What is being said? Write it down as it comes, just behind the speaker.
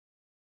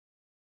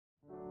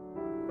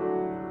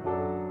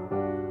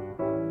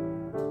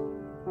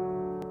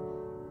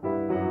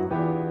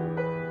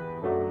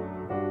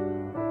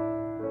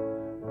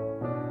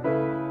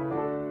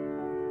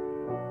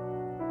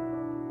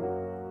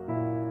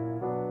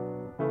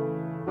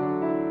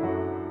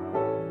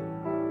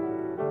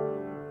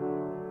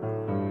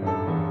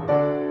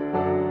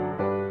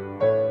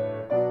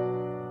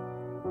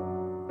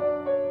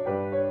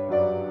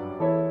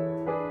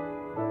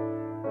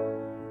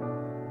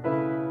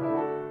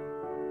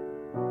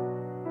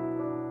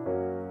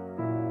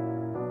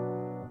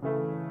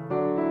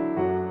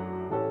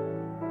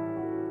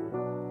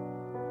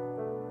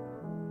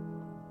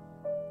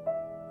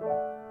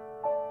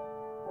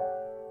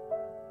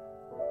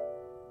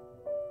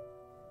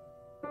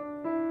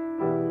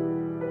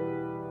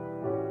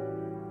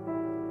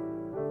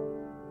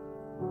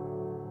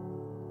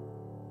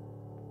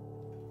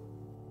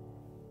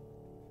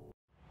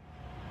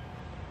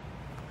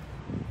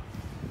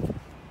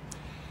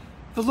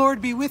The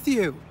Lord be with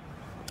you,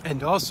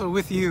 and also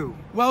with you.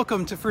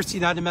 Welcome to First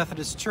United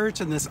Methodist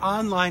Church and this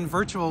online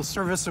virtual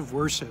service of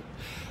worship.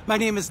 My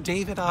name is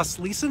David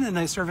Osleeson, and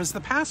I serve as the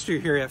pastor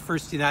here at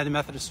First United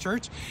Methodist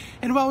Church.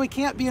 And while we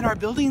can't be in our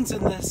buildings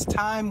in this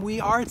time, we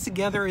are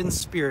together in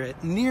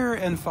spirit, near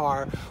and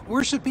far,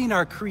 worshiping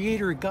our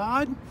Creator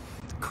God,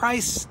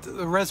 Christ,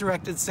 the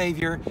resurrected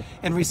Savior,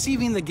 and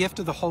receiving the gift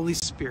of the Holy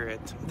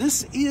Spirit.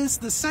 This is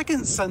the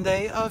second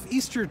Sunday of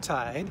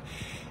Eastertide,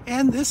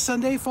 and this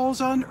Sunday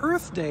falls on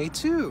Earth Day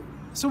too.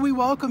 So we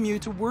welcome you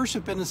to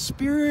worship in a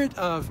spirit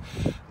of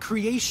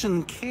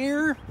creation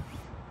care,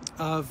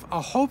 of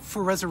a hope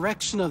for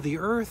resurrection of the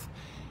earth,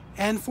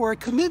 and for a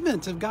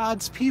commitment of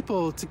God's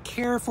people to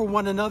care for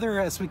one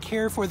another as we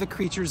care for the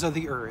creatures of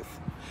the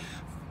earth.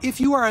 If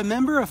you are a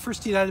member of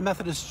First United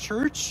Methodist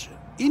Church,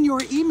 in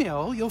your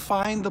email, you'll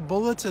find the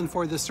bulletin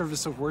for this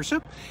service of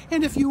worship.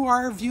 And if you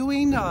are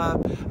viewing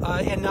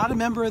and not a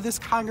member of this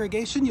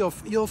congregation,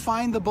 you'll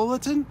find the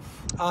bulletin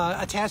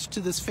attached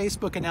to this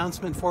Facebook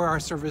announcement for our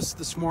service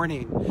this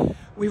morning.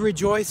 We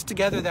rejoice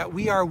together that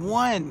we are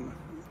one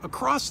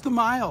across the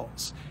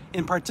miles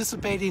in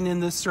participating in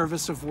this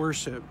service of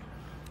worship.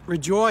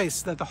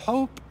 Rejoice that the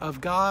hope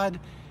of God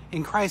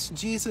in Christ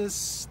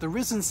Jesus, the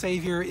risen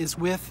Savior, is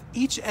with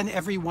each and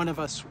every one of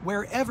us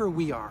wherever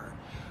we are.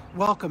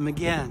 Welcome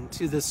again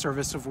to this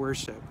service of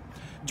worship.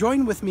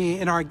 Join with me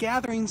in our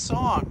gathering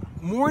song,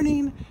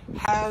 Morning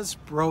Has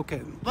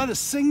Broken. Let us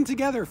sing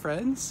together,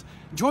 friends.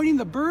 Joining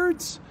the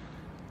birds,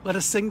 let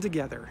us sing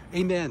together.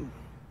 Amen.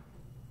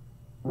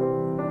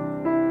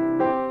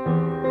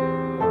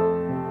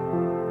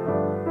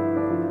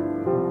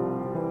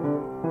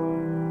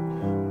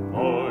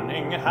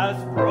 Morning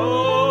has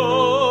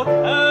broken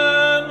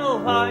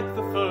like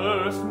the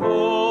first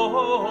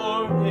morning.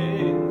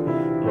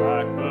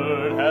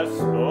 Blackbird has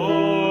spoken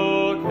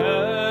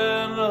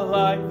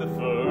like the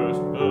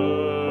first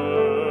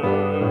bird.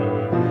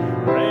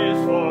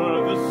 Praise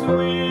for the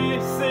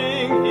sweet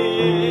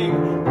singing,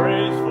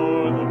 praise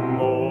for the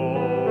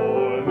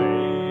morning,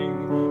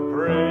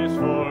 praise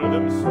for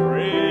them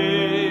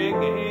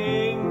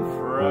springing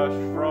fresh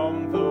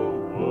from the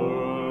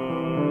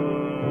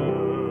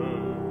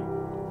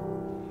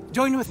word.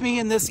 Join with me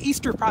in this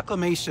Easter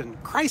proclamation.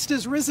 Christ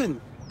is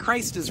risen.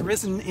 Christ is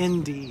risen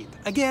indeed.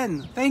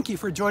 Again, thank you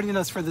for joining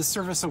us for this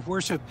service of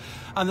worship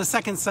on the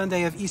second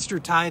Sunday of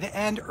Eastertide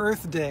and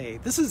Earth Day.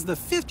 This is the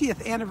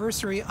 50th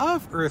anniversary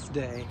of Earth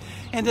Day,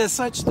 and as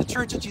such, the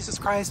Church of Jesus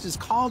Christ is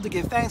called to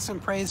give thanks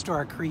and praise to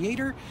our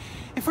Creator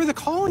and for the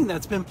calling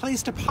that's been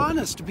placed upon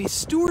us to be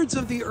stewards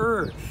of the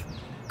earth.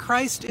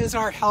 Christ is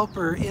our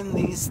helper in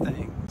these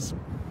things.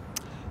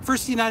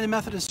 First United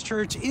Methodist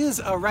Church is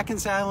a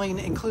reconciling,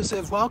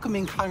 inclusive,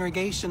 welcoming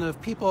congregation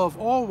of people of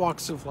all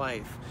walks of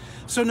life.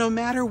 So no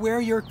matter where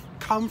you're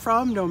come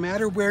from, no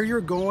matter where you're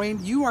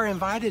going, you are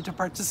invited to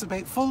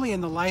participate fully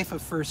in the life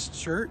of First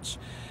Church.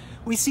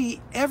 We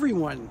see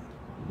everyone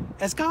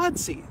as God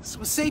sees,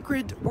 with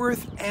sacred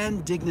worth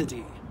and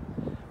dignity.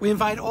 We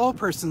invite all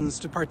persons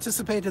to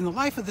participate in the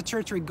life of the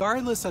church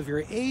regardless of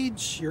your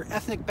age, your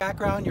ethnic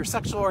background, your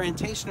sexual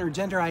orientation or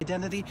gender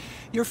identity,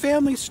 your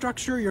family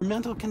structure, your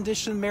mental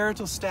condition,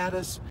 marital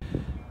status,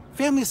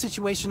 family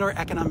situation, or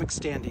economic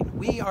standing.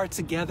 We are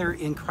together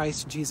in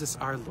Christ Jesus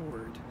our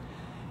Lord.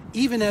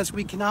 Even as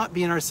we cannot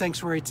be in our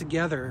sanctuary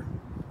together,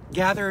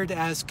 gathered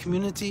as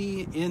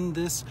community in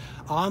this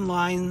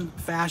online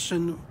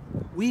fashion,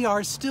 we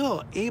are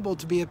still able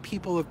to be a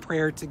people of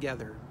prayer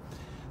together.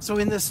 So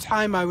in this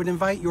time, I would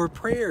invite your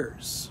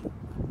prayers,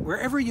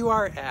 wherever you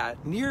are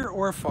at, near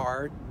or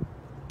far,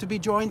 to be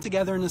joined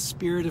together in the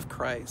Spirit of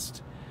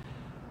Christ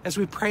as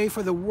we pray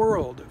for the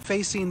world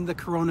facing the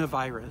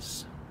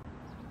coronavirus.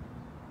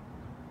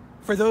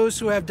 For those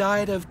who have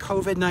died of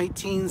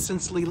COVID-19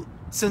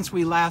 since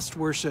we last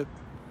worshiped,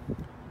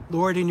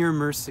 Lord, in your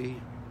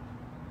mercy.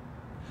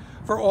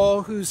 For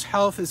all whose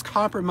health is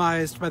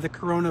compromised by the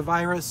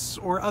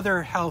coronavirus or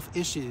other health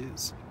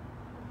issues,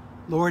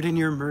 Lord, in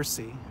your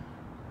mercy.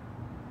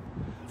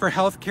 For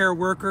healthcare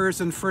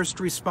workers and first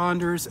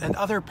responders and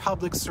other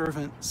public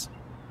servants,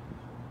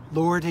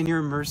 Lord, in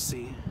your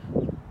mercy.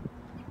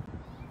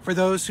 For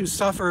those who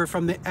suffer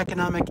from the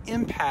economic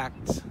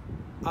impact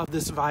of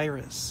this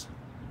virus,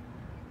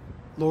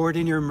 Lord,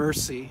 in your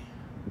mercy.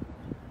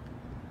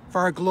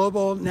 For our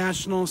global,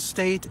 national,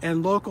 state,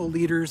 and local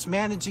leaders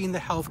managing the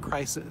health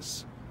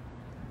crisis,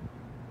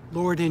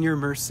 Lord, in your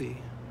mercy.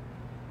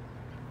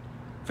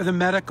 For the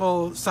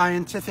medical,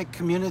 scientific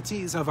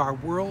communities of our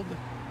world,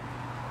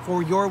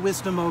 for your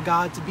wisdom, O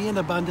God, to be in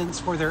abundance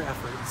for their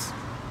efforts,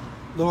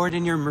 Lord,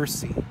 in your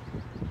mercy.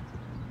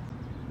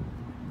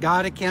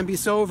 God, it can be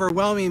so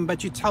overwhelming,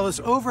 but you tell us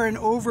over and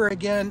over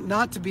again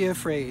not to be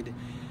afraid.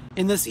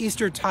 In this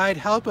Eastertide,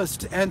 help us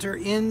to enter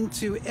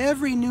into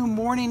every new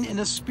morning in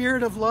a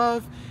spirit of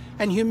love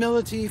and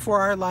humility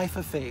for our life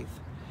of faith.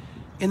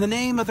 In the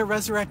name of the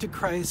resurrected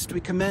Christ,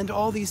 we commend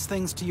all these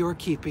things to your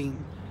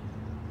keeping.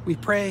 We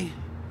pray,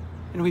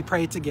 and we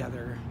pray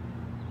together.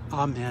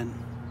 Amen.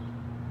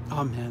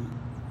 Amen.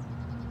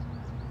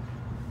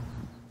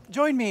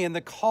 Join me in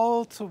the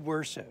call to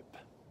worship.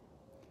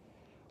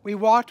 We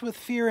walked with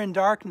fear and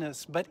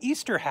darkness, but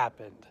Easter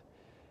happened.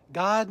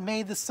 God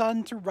made the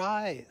sun to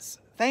rise.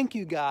 Thank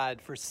you,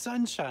 God, for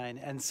sunshine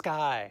and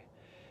sky.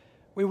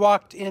 We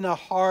walked in a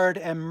hard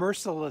and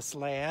merciless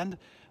land,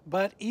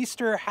 but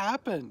Easter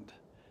happened.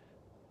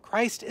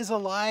 Christ is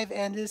alive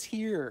and is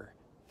here.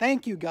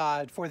 Thank you,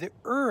 God, for the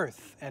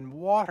earth and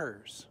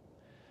waters.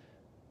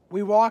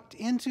 We walked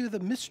into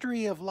the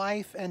mystery of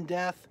life and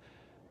death,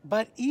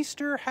 but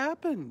Easter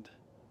happened.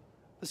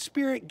 The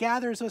Spirit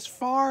gathers us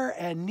far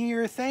and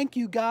near. Thank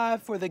you,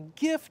 God, for the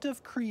gift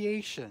of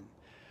creation.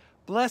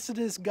 Blessed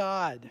is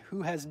God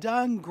who has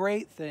done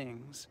great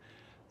things.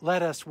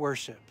 Let us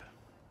worship.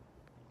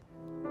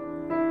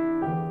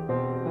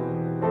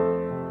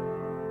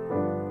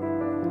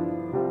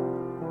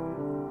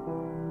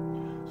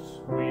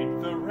 Sweet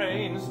the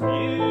rain's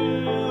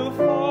new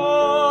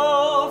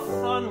fall,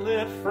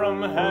 sunlit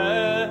from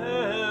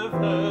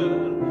heaven,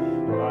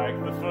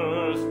 like the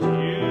first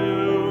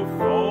dew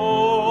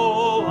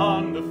fall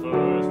on the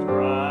first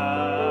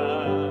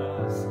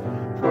grass.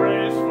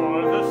 Praise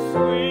for the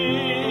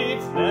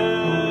sweetness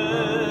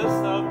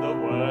of the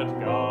wet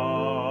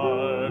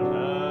garden,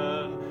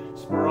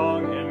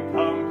 sprung in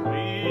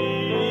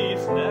completeness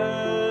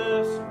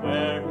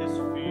where his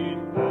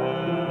feet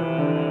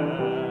pass.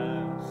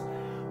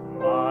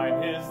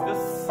 Mine is the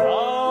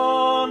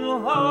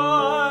sunlight,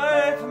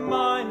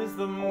 mine is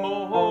the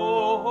morning,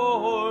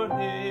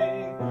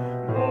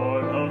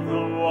 born of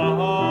the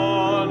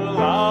one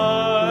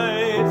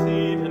light,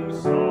 Eden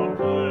saw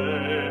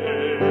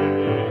play.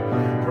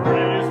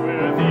 Praise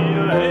with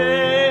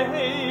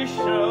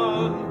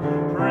elation,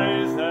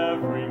 praise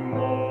every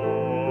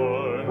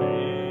morning,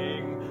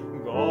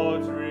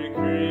 God's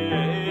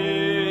recreation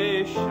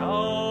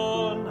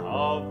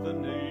of the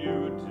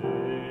new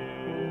day.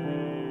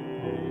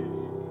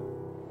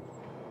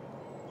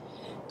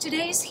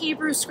 Today's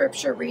Hebrew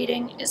scripture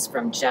reading is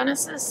from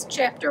Genesis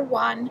chapter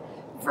 1,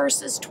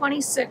 verses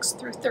 26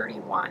 through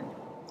 31.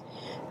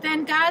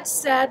 Then God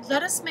said,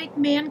 "Let us make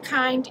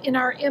mankind in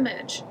our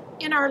image,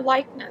 in our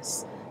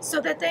likeness,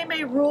 so that they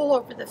may rule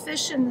over the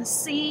fish in the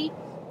sea,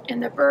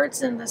 and the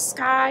birds in the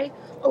sky,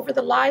 over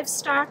the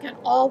livestock and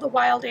all the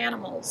wild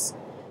animals,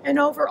 and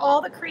over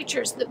all the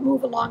creatures that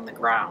move along the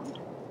ground."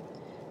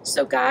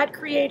 So God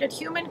created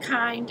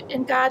humankind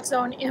in God's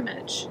own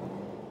image.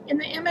 In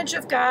the image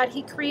of God,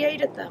 he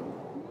created them.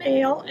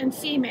 Male and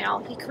female,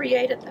 he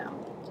created them.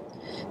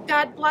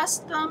 God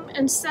blessed them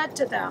and said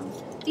to them,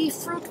 "Be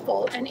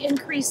fruitful and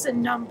increase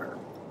in number.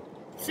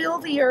 Fill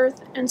the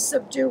earth and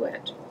subdue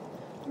it.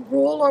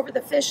 Rule over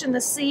the fish in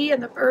the sea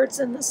and the birds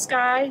in the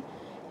sky,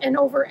 and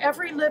over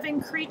every living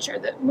creature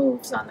that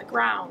moves on the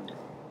ground."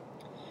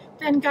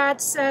 Then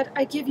God said,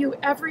 "I give you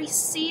every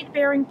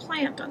seed-bearing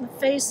plant on the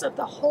face of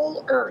the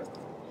whole earth,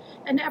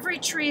 and every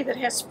tree that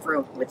has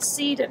fruit with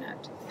seed in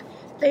it.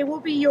 They will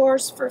be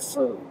yours for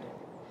food.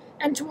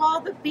 And to all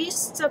the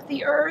beasts of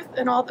the earth,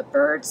 and all the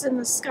birds in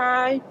the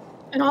sky,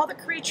 and all the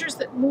creatures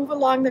that move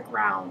along the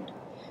ground,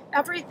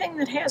 everything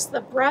that has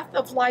the breath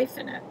of life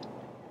in it,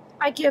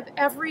 I give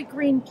every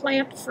green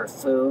plant for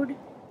food."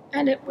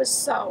 And it was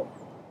so.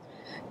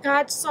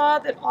 God saw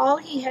that all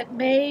he had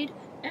made,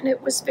 and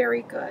it was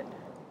very good.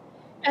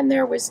 And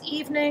there was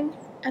evening,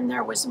 and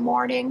there was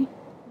morning,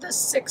 the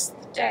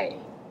sixth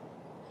day.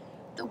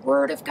 The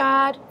word of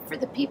God for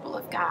the people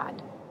of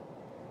God.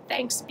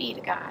 Thanks be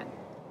to God.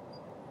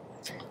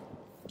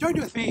 Join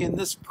with me in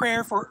this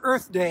prayer for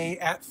Earth Day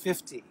at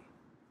 50.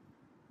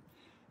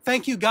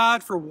 Thank you,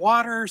 God, for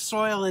water,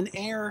 soil, and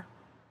air,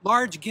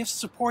 large gifts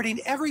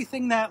supporting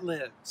everything that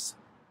lives.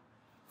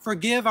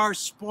 Forgive our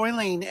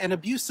spoiling and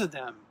abuse of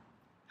them.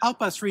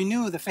 Help us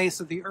renew the face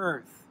of the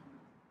earth.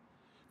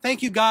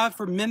 Thank you, God,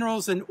 for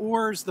minerals and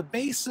ores, the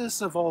basis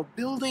of all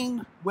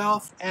building,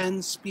 wealth,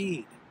 and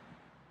speed.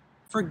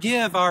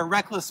 Forgive our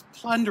reckless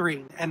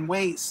plundering and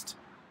waste.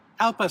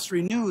 Help us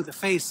renew the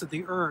face of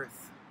the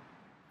earth.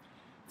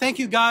 Thank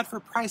you, God, for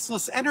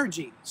priceless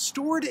energy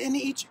stored in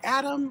each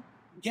atom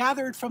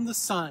gathered from the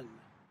sun.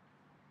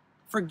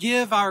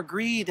 Forgive our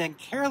greed and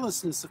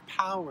carelessness of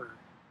power.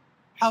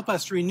 Help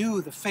us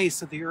renew the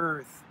face of the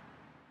earth.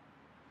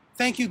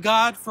 Thank you,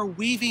 God, for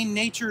weaving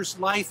nature's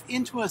life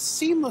into a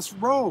seamless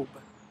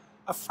robe,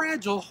 a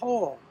fragile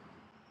whole.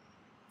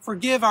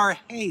 Forgive our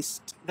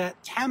haste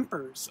that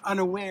tempers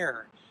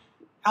unaware.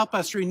 Help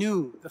us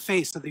renew the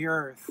face of the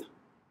earth.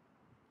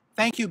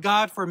 Thank you,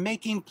 God, for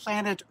making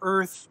planet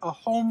Earth a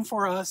home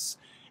for us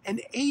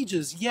and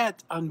ages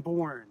yet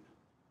unborn.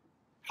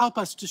 Help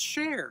us to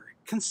share,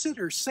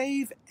 consider,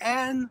 save,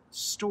 and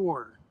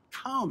store.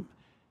 Come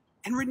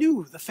and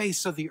renew the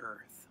face of the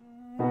earth.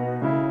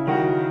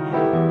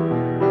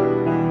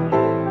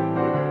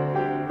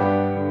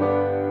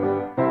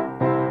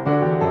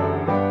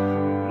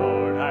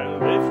 Lord, I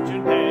lift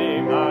your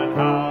name on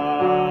high.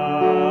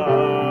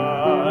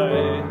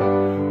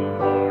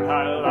 Lord,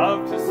 I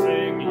love to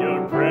sing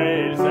your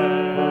praises.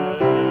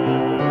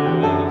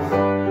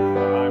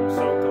 I'm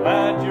so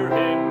glad you're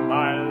in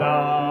my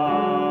life.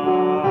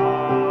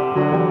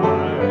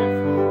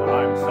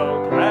 I'm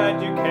so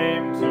glad you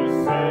came to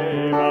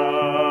save us.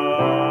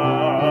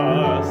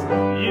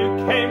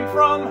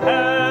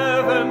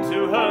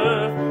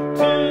 earth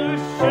to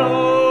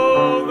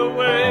show the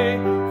way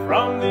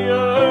from the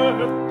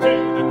earth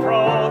to the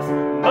cross,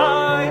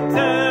 my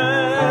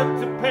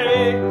debt to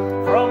pay,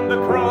 from the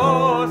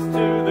cross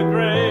to the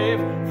grave,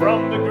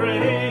 from the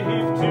grave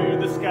to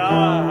the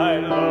sky.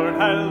 Lord,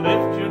 I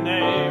lift your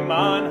name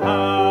on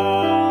high.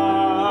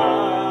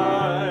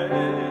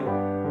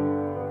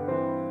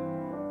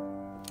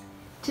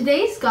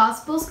 Today's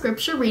Gospel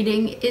Scripture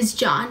reading is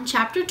John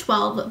chapter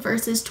 12,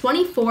 verses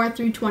 24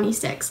 through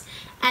 26,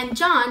 and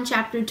John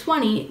chapter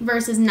 20,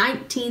 verses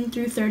 19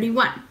 through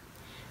 31.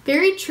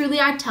 Very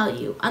truly I tell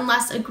you,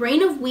 unless a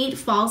grain of wheat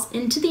falls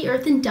into the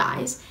earth and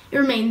dies, it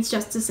remains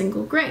just a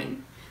single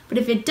grain. But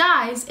if it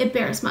dies, it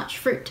bears much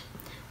fruit.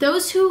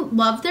 Those who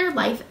love their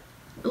life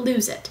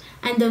lose it,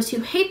 and those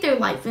who hate their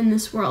life in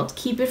this world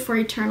keep it for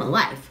eternal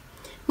life.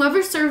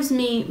 Whoever serves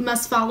me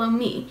must follow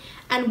me,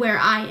 and where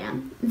I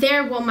am,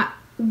 there will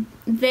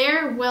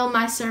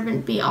my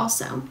servant be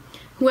also.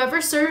 Whoever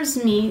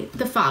serves me,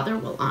 the Father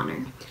will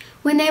honor.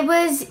 When it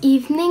was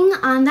evening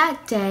on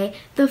that day,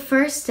 the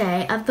first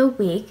day of the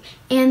week,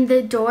 and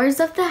the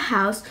doors of the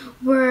house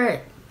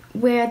where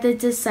the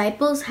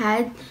disciples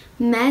had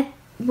met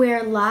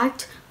were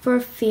locked for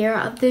fear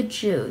of the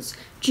Jews,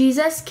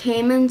 Jesus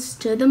came and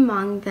stood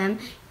among them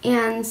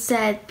and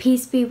said,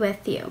 "Peace be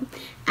with you."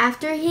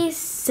 After he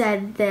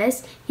said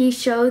this, he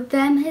showed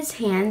them his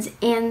hands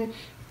and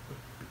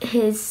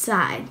his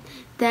side.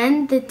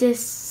 Then the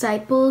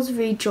disciples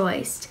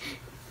rejoiced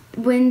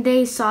when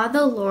they saw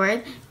the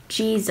Lord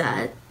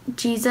Jesus.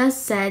 Jesus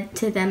said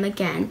to them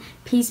again,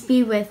 "Peace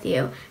be with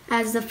you.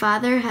 As the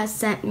Father has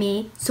sent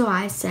me, so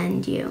I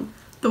send you."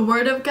 The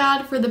word of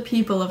God for the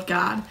people of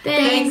God.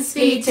 Thanks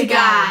be to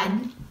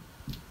God.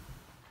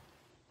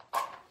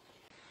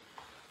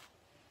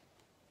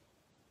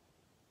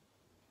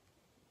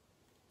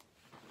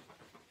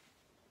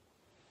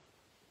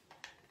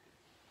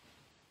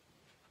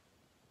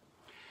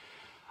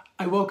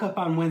 I woke up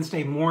on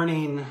Wednesday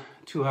morning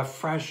to a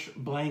fresh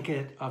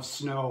blanket of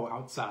snow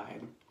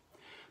outside.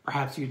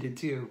 Perhaps you did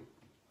too.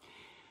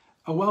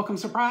 A welcome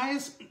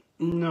surprise?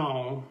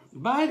 No.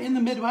 But in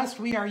the Midwest,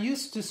 we are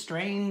used to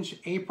strange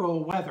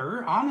April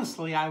weather.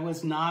 Honestly, I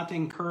was not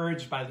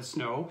encouraged by the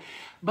snow,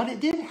 but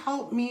it did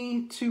help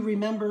me to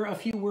remember a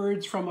few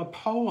words from a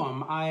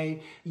poem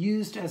I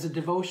used as a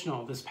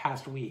devotional this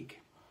past week.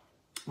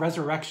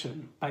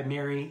 Resurrection by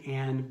Mary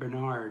Ann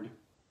Bernard.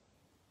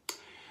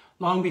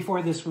 Long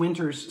before this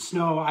winter's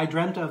snow, I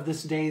dreamt of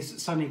this day's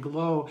sunny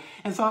glow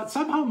and thought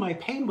somehow my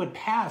pain would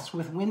pass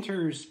with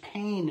winter's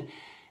pain,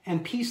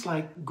 and peace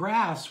like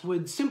grass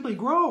would simply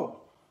grow.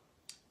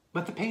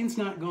 But the pain's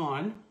not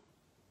gone.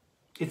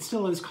 It's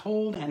still as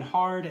cold and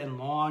hard and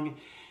long,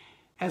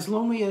 as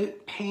lonely a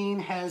pain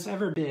has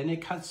ever been.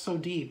 It cuts so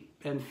deep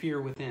and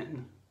fear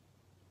within.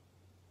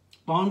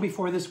 Long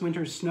before this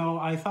winter's snow,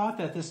 I thought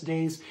that this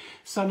day's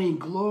sunny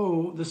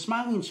glow, the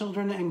smiling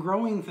children and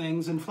growing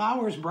things and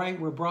flowers bright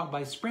were brought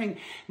by spring.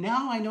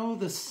 Now I know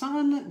the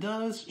sun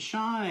does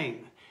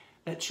shine,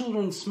 that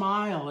children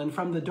smile, and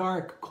from the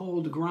dark,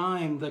 cold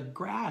grime, the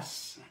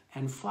grass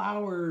and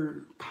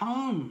flower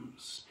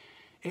comes.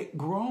 It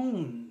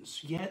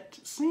groans, yet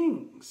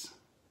sings.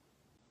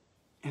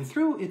 And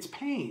through its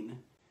pain,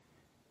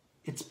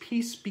 its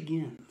peace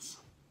begins.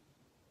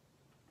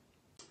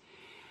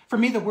 For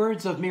me, the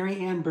words of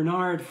Mary Ann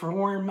Bernard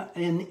form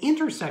an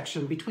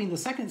intersection between the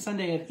second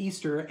Sunday of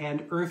Easter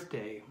and Earth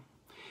Day.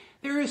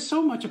 There is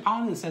so much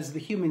upon us as the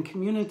human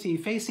community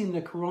facing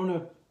the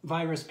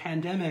coronavirus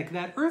pandemic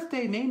that Earth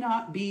Day may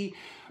not be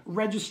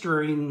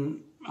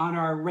registering on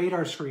our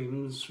radar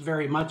screens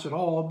very much at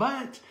all,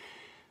 but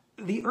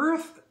the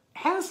Earth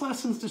has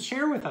lessons to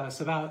share with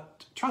us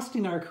about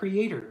trusting our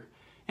Creator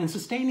and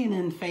sustaining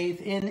in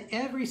faith in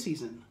every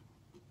season.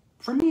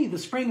 For me, the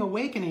spring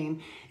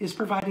awakening is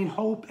providing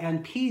hope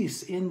and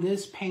peace in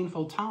this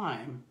painful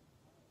time.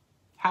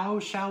 How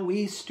shall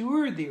we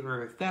steward the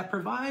earth that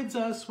provides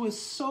us with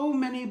so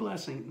many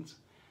blessings?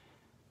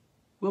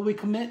 Will we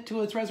commit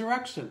to its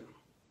resurrection?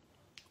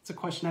 It's a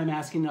question I'm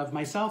asking of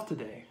myself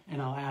today, and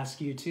I'll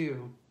ask you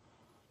too.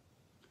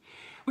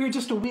 We are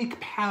just a week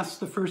past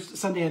the first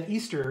Sunday of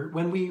Easter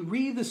when we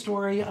read the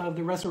story of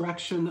the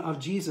resurrection of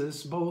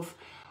Jesus, both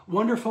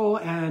wonderful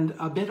and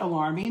a bit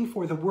alarming,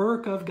 for the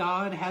work of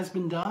God has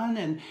been done,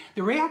 and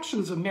the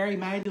reactions of Mary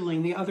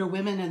Magdalene, the other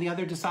women, and the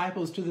other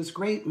disciples to this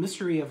great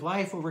mystery of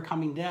life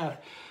overcoming death.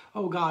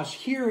 Oh gosh,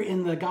 here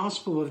in the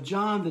Gospel of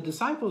John, the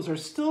disciples are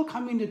still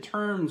coming to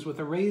terms with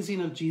the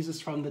raising of Jesus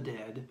from the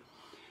dead.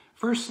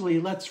 Firstly,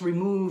 let's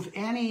remove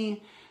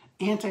any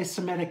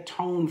anti-Semitic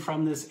tone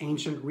from this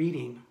ancient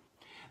reading.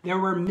 There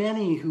were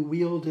many who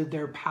wielded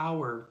their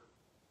power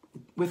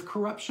with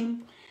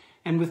corruption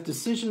and with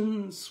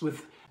decisions,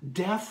 with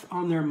death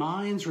on their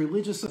minds,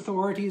 religious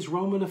authorities,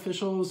 Roman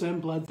officials,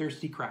 and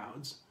bloodthirsty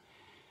crowds.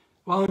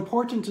 While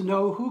important to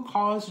know who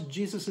caused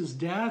Jesus'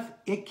 death,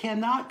 it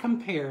cannot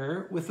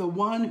compare with the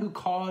one who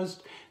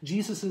caused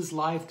Jesus'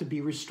 life to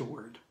be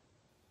restored.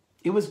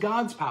 It was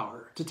God's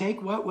power to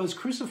take what was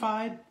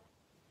crucified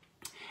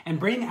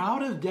and bring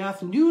out of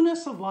death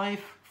newness of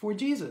life for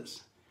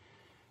Jesus.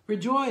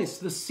 Rejoice,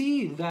 the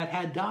seed that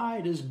had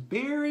died is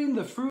bearing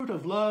the fruit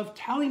of love,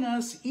 telling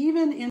us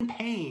even in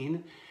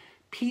pain,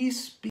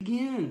 peace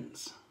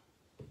begins.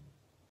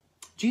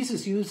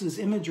 Jesus uses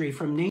imagery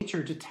from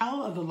nature to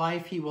tell of the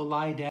life he will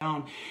lie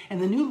down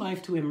and the new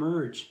life to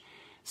emerge.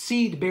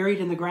 Seed buried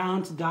in the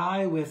ground to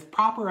die with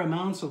proper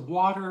amounts of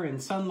water and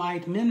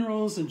sunlight,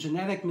 minerals and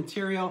genetic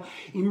material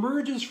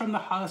emerges from the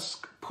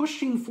husk,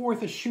 pushing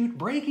forth a shoot,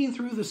 breaking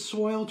through the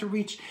soil to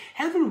reach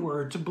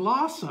heavenward, to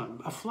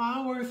blossom, a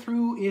flower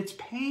through its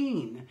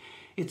pain.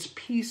 Its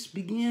peace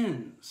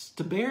begins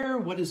to bear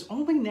what is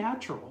only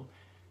natural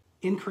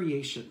in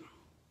creation.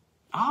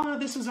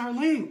 This is our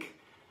link.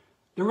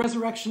 The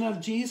resurrection of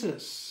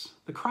Jesus,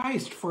 the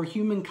Christ for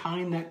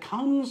humankind that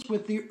comes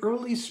with the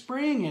early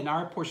spring in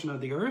our portion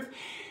of the earth,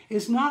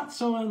 is not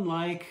so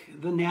unlike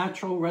the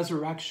natural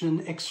resurrection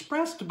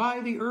expressed by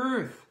the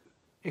earth,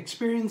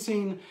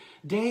 experiencing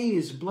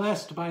days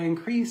blessed by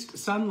increased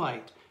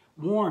sunlight,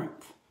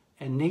 warmth,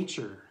 and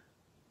nature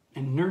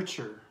and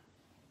nurture.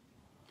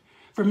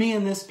 For me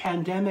in this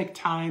pandemic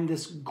time,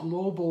 this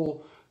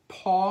global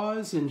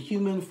pause in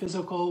human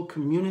physical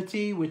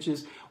community, which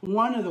is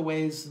one of the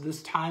ways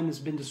this time has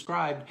been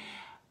described,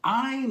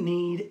 I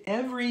need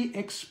every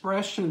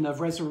expression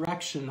of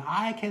resurrection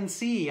I can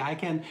see, I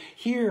can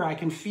hear, I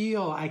can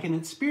feel, I can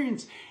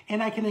experience,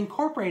 and I can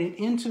incorporate it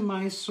into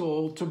my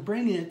soul to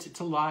bring it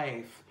to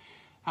life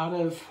out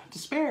of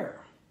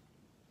despair,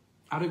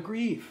 out of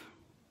grief,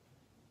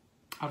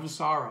 out of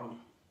sorrow.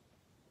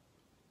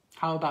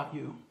 How about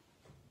you?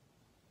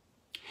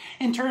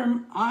 In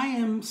turn, I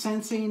am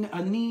sensing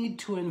a need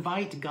to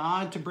invite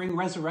God to bring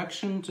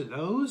resurrection to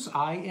those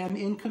I am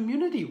in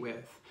community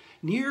with,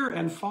 near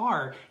and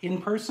far,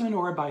 in person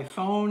or by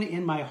phone,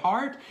 in my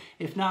heart,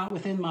 if not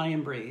within my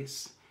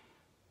embrace.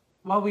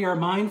 While we are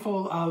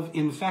mindful of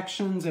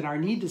infections and our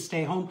need to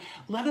stay home,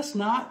 let us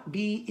not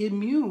be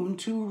immune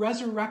to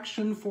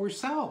resurrection for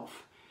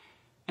self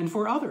and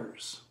for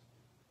others,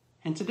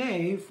 and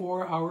today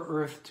for our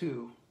earth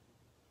too.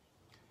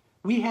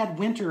 We had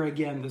winter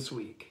again this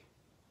week.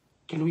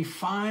 Can we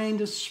find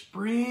a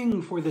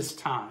spring for this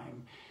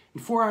time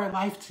and for our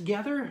life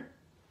together?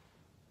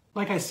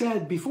 Like I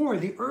said before,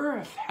 the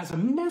earth has a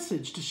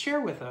message to share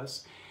with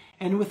us,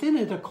 and within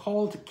it a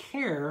call to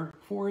care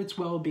for its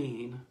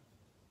well-being.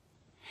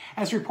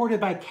 As reported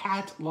by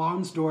Kat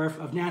Lonsdorf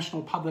of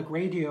National Public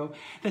Radio,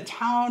 the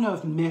town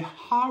of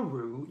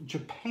Miharu,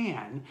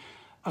 Japan,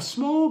 a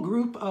small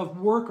group of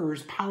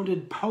workers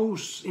pounded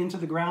posts into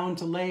the ground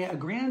to lay a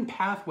grand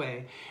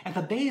pathway at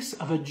the base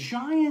of a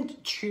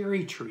giant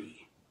cherry tree.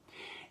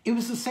 It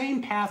was the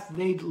same path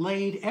they'd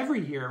laid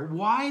every year,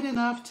 wide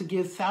enough to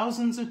give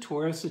thousands of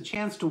tourists a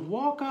chance to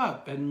walk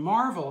up and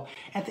marvel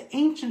at the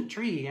ancient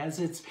tree as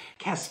its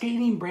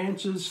cascading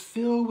branches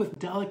fill with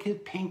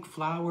delicate pink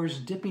flowers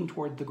dipping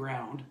toward the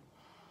ground.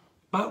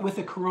 But with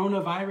the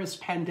coronavirus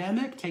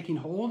pandemic taking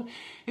hold,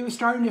 it was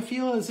starting to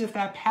feel as if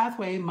that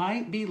pathway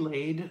might be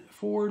laid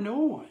for no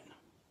one,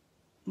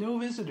 no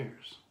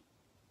visitors.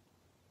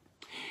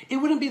 It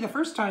wouldn't be the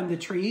first time the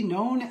tree,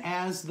 known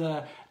as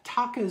the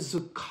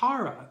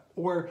Takazukara,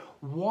 or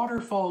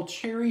waterfall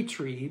cherry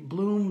tree,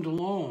 bloomed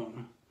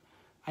alone.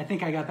 I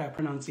think I got that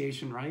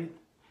pronunciation right.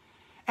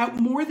 At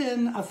more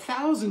than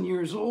 1,000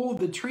 years old,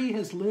 the tree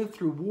has lived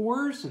through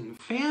wars and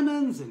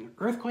famines and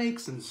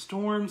earthquakes and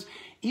storms,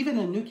 even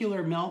a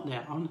nuclear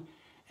meltdown,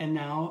 and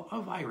now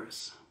a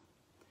virus.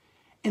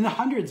 In the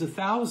hundreds of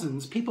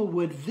thousands, people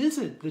would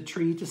visit the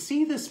tree to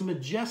see this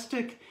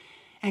majestic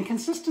and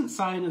consistent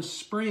sign of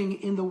spring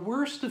in the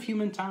worst of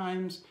human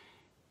times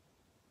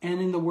and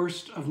in the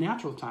worst of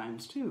natural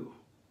times too.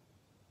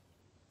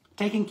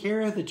 Taking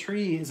care of the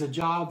tree is a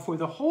job for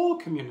the whole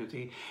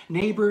community.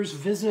 Neighbors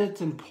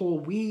visit and pull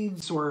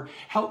weeds or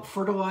help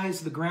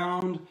fertilize the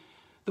ground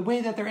the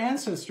way that their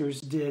ancestors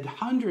did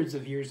hundreds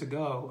of years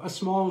ago. A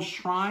small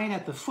shrine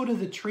at the foot of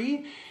the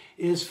tree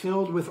is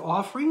filled with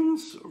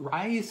offerings,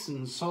 rice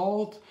and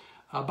salt,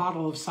 a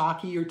bottle of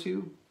sake or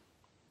two.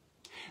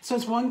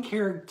 Says one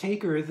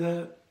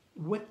caretaker,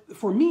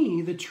 for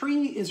me, the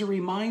tree is a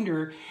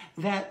reminder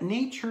that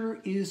nature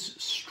is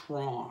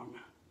strong.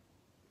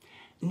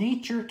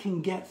 Nature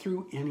can get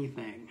through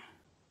anything.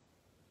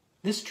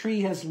 This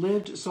tree has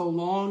lived so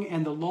long,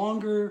 and the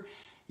longer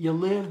you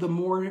live, the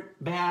more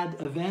bad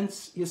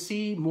events you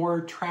see,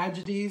 more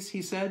tragedies,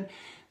 he said.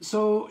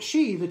 So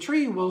the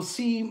tree, will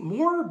see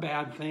more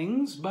bad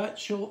things, but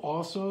she'll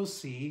also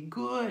see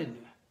good.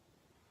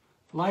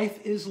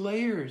 Life is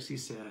layers, he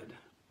said.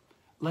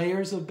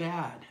 Layers of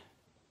bad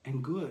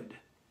and good.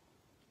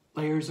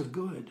 Layers of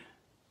good.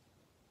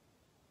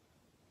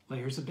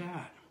 Layers of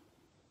bad.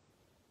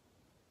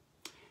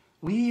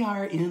 We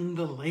are in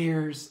the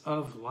layers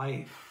of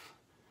life,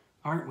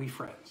 aren't we,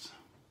 friends?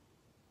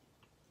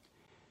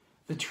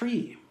 The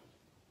tree,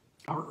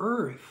 our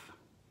earth,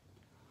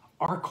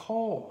 our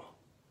call,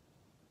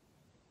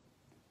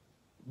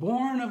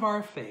 born of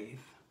our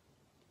faith,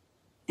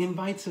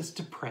 invites us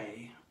to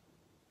pray.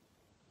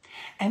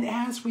 And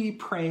as we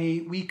pray,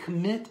 we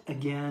commit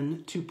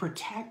again to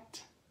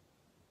protect,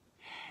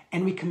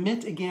 and we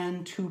commit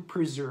again to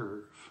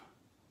preserve.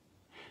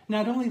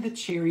 not only the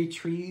cherry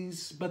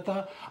trees, but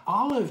the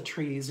olive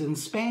trees in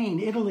Spain,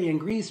 Italy, and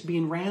Greece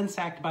being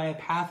ransacked by a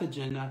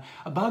pathogen,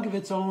 a bug of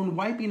its own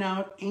wiping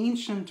out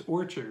ancient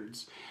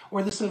orchards,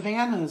 or the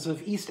savannas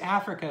of East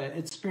Africa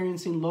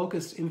experiencing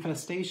locust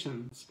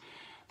infestations.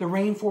 The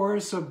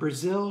rainforests of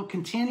Brazil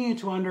continue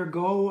to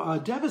undergo a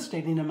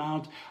devastating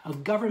amount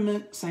of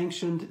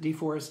government-sanctioned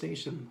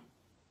deforestation.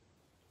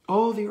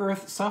 Oh, the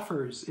earth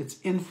suffers its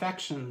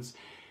infections,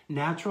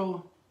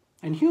 natural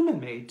and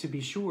human-made, to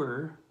be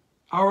sure.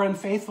 Our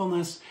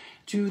unfaithfulness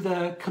to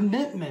the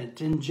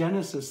commitment in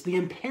Genesis, the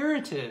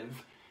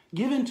imperative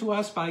given to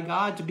us by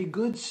God to be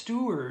good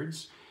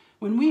stewards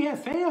when we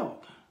have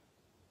failed.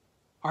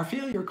 Our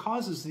failure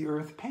causes the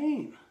earth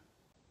pain.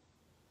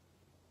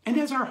 And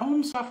as our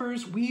home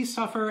suffers, we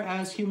suffer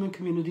as human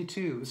community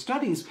too.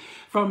 Studies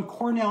from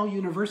Cornell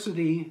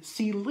University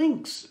see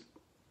links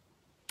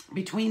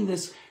between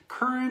this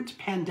current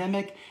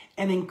pandemic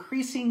and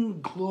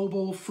increasing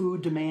global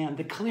food demand,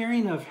 the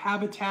clearing of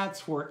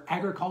habitats for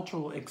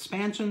agricultural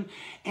expansion,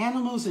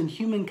 animals and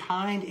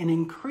humankind, and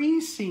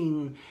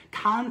increasing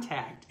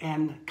contact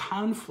and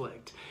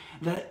conflict.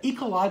 The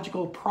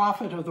ecological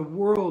prophet of the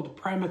world,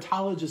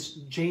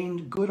 primatologist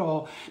Jane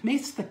Goodall,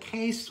 makes the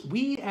case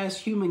we as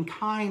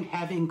humankind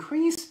have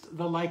increased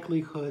the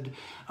likelihood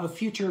of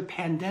future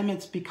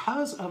pandemics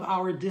because of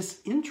our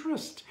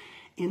disinterest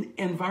in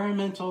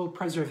environmental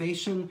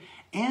preservation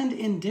and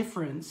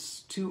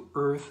indifference to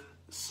earth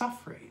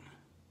suffering.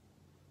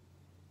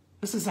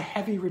 This is a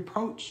heavy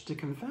reproach to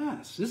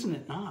confess, isn't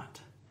it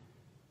not?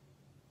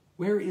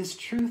 Where is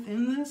truth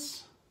in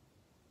this?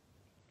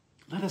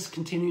 Let us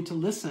continue to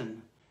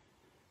listen.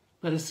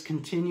 Let us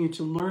continue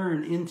to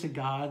learn into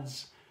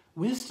God's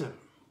wisdom.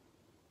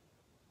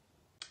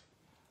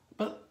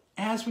 But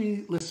as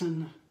we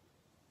listen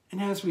and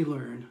as we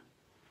learn,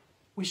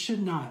 we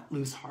should not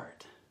lose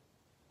heart.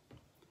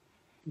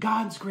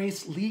 God's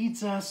grace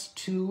leads us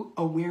to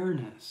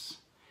awareness,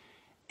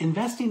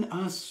 investing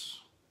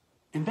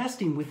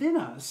within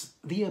us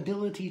the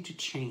ability to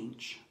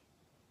change.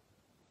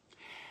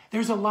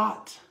 There's a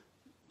lot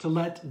to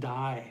let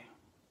die.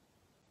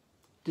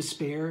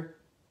 Despair,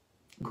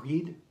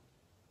 greed,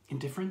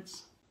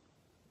 indifference.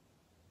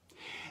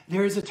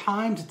 There is a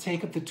time to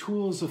take up the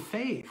tools of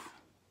faith,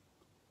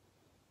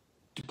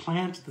 to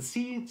plant the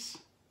seeds,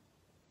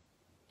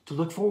 to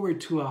look forward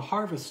to a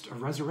harvest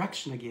of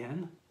resurrection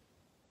again.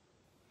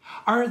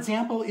 Our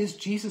example is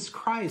Jesus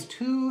Christ,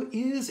 who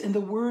is, in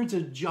the words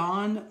of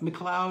John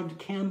MacLeod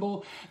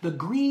Campbell, the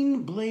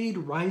green blade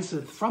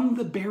riseth from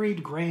the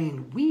buried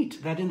grain,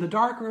 wheat that in the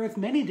dark earth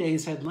many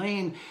days had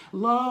lain.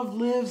 Love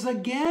lives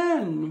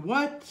again.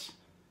 What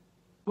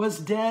was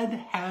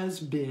dead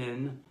has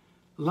been.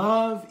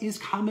 Love is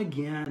come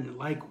again,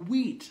 like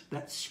wheat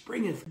that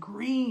springeth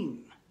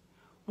green.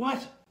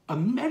 What a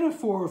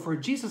metaphor for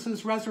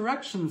Jesus'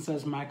 resurrection,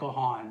 says Michael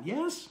Hahn.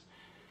 Yes?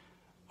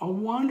 A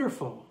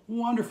wonderful,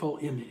 wonderful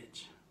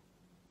image.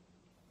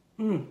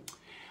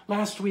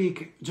 Last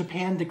week,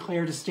 Japan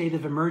declared a state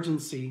of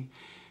emergency.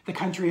 The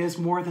country has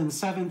more than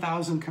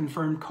 7,000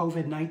 confirmed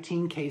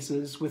COVID-19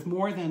 cases with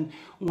more than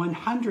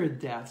 100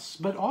 deaths.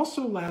 But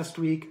also last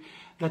week,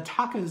 the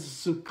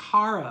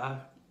Takazukara,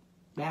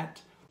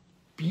 that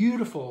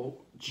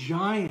beautiful,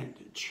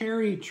 giant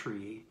cherry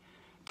tree,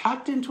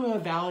 tucked into a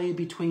valley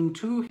between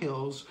two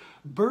hills,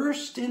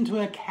 burst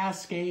into a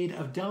cascade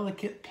of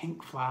delicate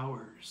pink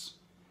flowers,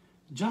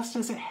 just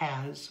as it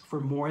has for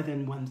more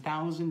than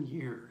 1,000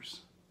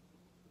 years.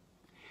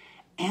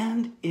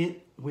 And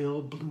it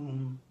will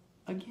bloom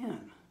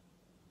again.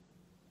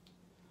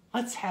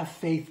 Let's have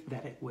faith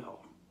that it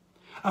will.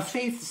 A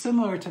faith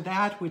similar to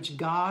that which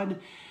God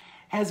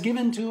has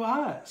given to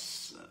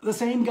us. The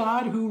same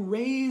God who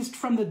raised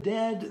from the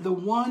dead the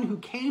one who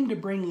came to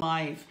bring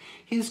life.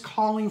 His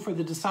calling for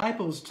the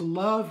disciples to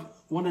love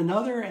one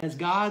another as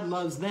God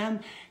loves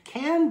them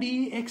can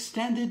be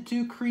extended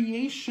to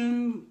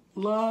creation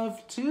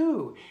love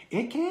too.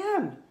 It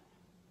can,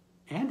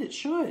 and it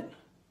should.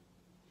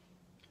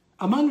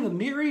 Among the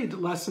myriad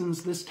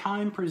lessons this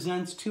time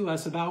presents to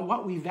us about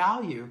what we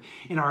value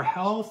in our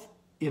health,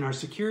 in our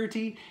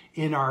security,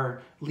 in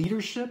our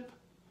leadership,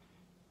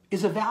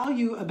 is a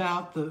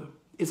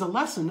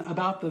lesson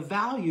about the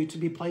value to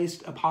be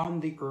placed upon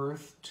the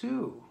earth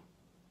too.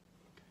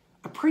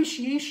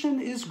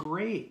 Appreciation is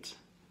great,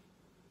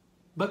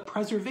 but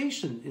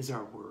preservation is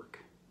our work.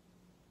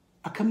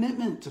 A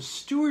commitment to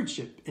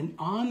stewardship and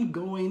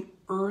ongoing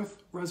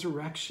earth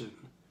resurrection.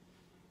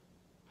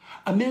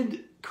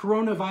 Amid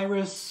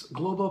coronavirus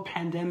global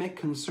pandemic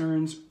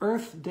concerns,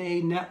 Earth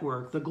Day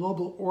Network, the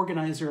global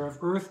organizer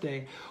of Earth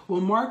Day,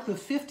 will mark the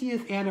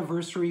 50th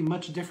anniversary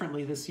much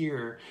differently this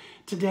year.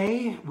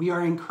 Today, we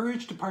are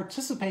encouraged to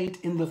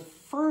participate in the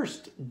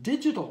first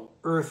Digital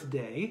Earth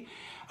Day,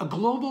 a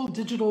global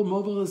digital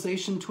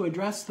mobilization to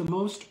address the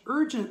most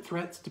urgent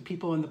threats to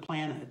people and the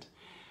planet.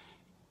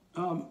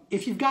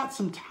 If you've got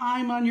some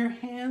time on your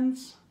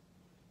hands,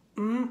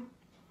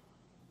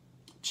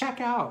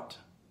 check out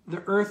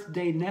the Earth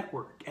Day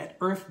Network at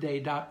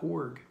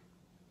earthday.org.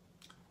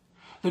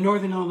 The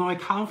Northern Illinois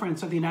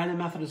Conference of the United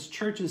Methodist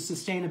Church's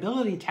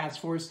Sustainability Task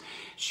Force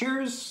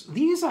shares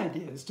these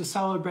ideas to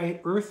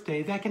celebrate Earth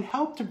Day that can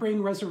help to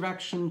bring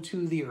resurrection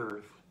to the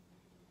earth,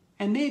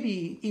 and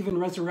maybe even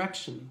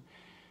resurrection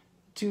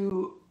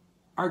to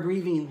our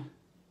grieving,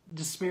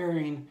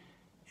 despairing,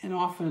 and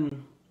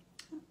often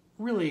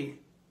really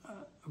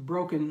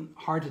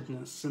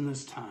broken-heartedness in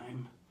this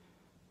time.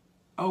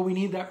 Oh, we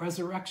need that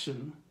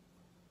resurrection.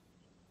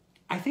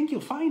 I think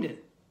you'll find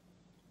it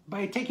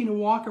by taking a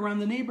walk around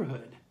the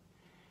neighborhood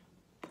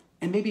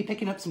and maybe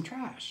picking up some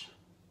trash.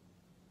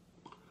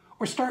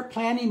 Or start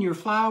planting your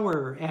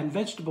flower and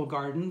vegetable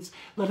gardens.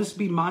 Let us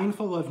be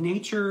mindful of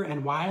nature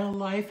and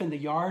wildlife and the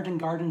yard and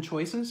garden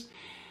choices.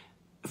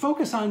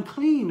 Focus on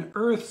clean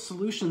earth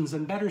solutions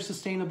and better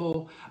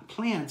sustainable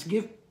plants.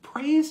 Give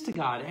praise to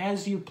God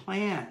as you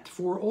plant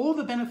for all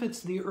the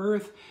benefits the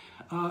earth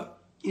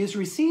is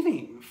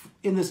receiving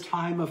in this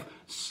time of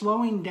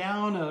slowing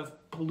down of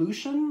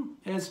pollution.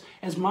 As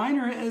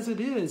minor as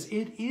it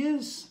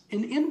is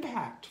an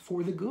impact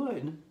for the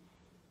good.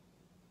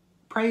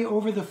 Pray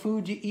over the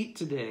food you eat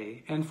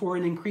today and for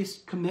an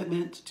increased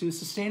commitment to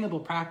sustainable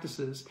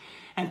practices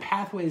and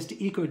pathways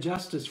to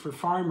eco-justice for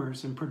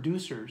farmers and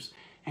producers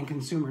and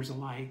consumers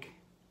alike.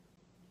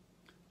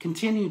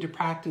 Continue to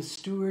practice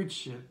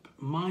stewardship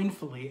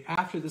mindfully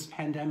after this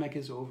pandemic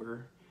is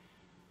over.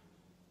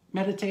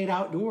 Meditate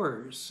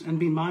outdoors and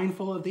be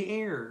mindful of the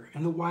air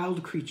and the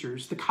wild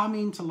creatures, the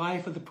coming to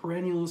life of the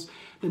perennials,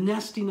 the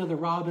nesting of the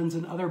robins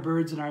and other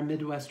birds in our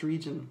Midwest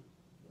region.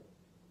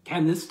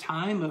 Can this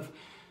time of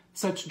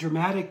such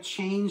dramatic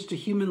change to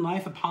human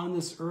life upon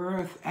this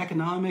earth,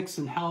 economics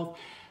and health,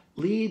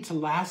 lead to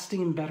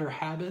lasting better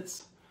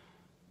habits?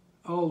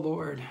 Oh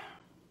Lord,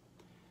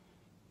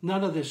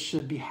 none of this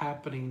should be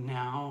happening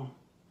now.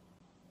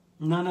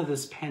 None of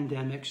this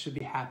pandemic should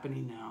be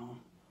happening now.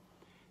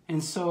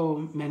 And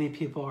so many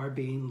people are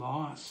being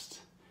lost,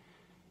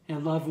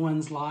 and loved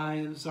ones'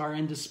 lives are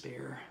in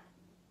despair.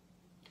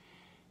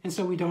 And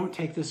so we don't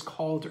take this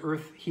call to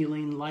earth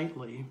healing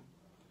lightly,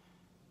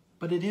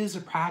 but it is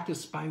a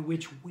practice by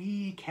which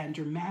we can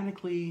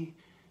dramatically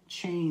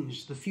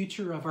change the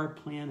future of our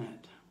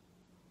planet.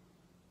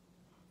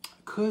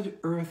 Could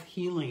earth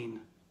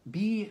healing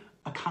be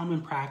a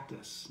common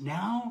practice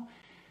now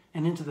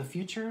and into the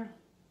future?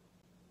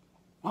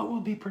 What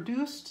will be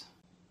produced?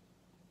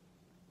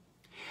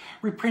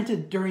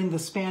 Reprinted during the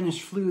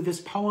Spanish flu,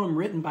 this poem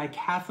written by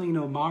Kathleen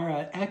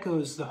O'Mara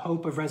echoes the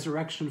hope of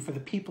resurrection for the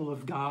people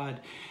of God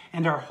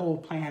and our whole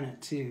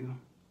planet too.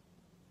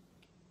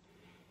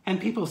 And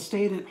people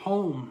stayed at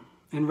home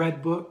and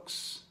read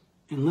books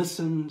and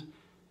listened,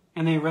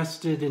 and they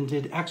rested and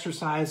did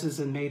exercises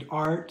and made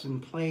art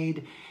and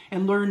played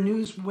and learned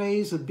new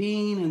ways of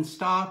being and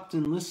stopped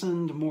and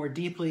listened more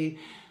deeply.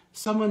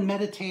 Someone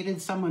meditated,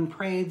 someone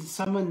prayed,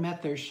 someone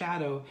met their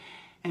shadow,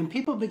 and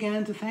people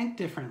began to think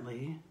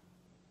differently.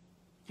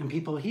 And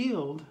people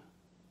healed.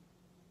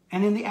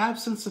 And in the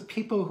absence of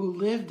people who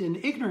lived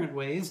in ignorant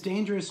ways,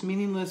 dangerous,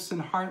 meaningless,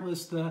 and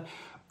heartless, the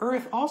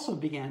earth also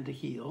began to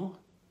heal.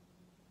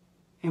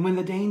 And when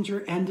the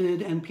danger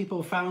ended and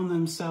people found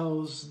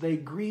themselves, they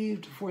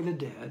grieved for the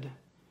dead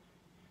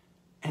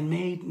and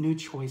made new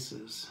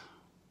choices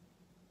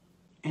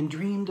and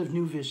dreamed of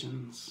new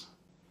visions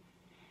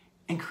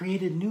and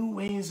created new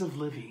ways of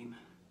living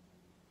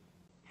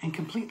and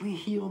completely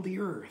healed the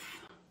earth,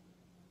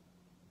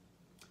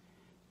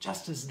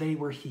 just as they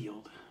were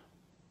healed.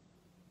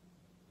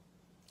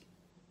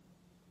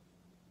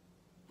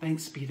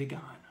 Thanks be to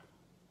God.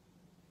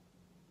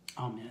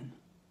 Amen.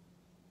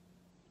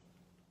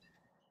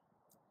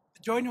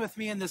 Join with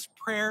me in this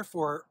prayer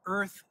for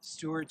earth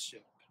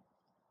stewardship.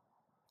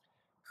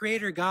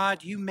 Creator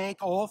God, you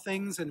make all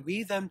things and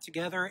weave them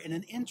together in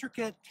an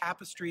intricate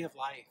tapestry of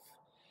life.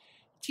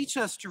 Teach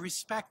us to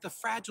respect the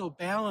fragile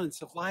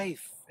balance of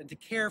life and to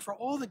care for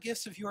all the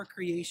gifts of your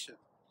creation.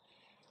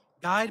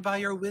 Guide by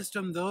your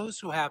wisdom those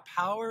who have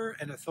power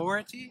and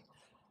authority,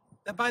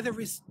 that by the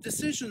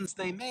decisions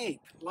they make,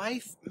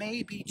 life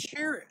may be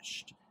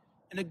cherished,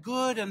 and a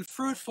good and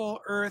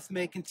fruitful earth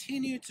may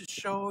continue to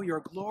show your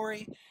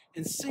glory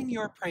and sing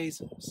your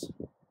praises.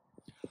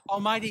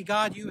 Almighty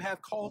God, you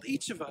have called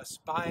each of us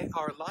by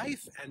our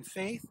life and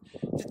faith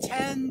to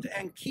tend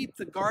and keep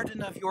the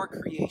garden of your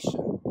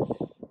creation.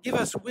 Give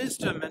us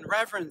wisdom and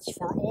reverence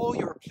for all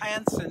your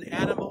plants and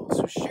animals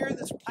who share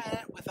this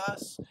planet with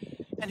us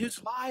and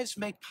whose lives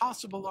make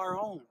possible our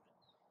own.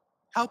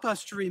 Help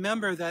us to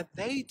remember that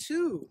they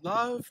too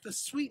love the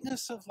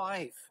sweetness of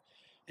life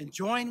and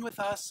join with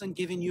us in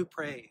giving you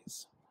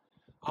praise.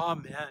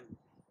 Amen.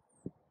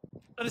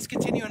 Let us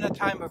continue in a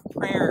time of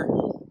prayer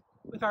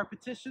with our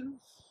petitions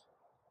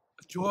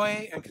of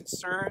joy and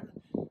concern.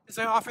 As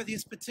I offer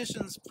these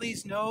petitions,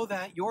 please know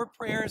that your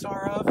prayers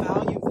are of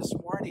value this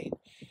morning,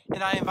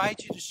 and I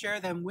invite you to share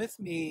them with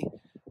me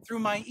through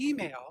my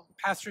email,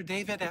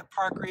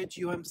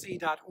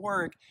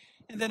 pastordavid@parkridgeumc.org,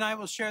 and then I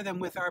will share them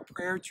with our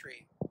prayer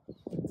tree.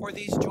 For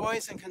these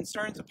joys and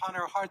concerns upon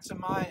our hearts and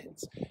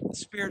minds, the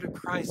Spirit of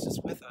Christ is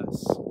with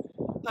us.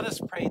 Let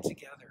us pray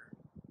together.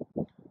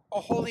 O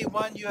Holy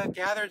One, you have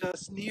gathered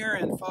us near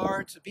and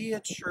far to be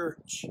a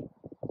church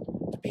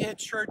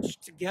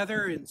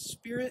together in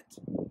spirit,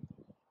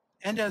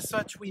 and as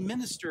such we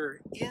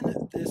minister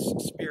in this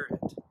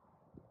spirit.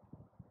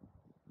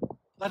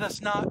 Let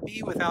us not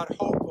be without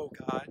hope, O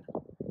God.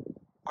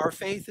 Our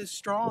faith is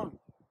strong,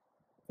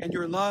 and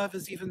your love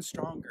is even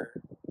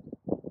stronger.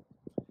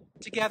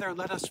 Together,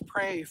 let us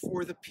pray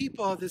for the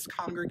people of this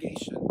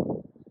congregation.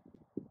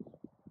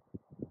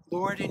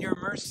 Lord, in your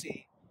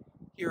mercy,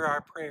 hear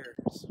our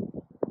prayers.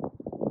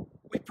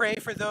 We pray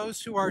for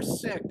those who are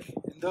sick,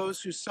 and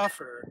those who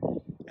suffer,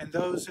 and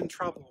those in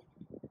trouble.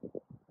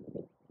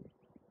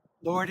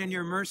 Lord, in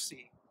your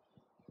mercy,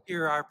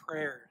 hear our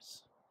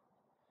prayers.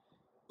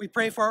 We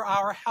pray for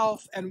our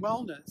health and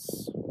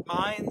wellness,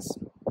 minds,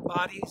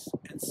 bodies,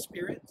 and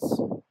spirits.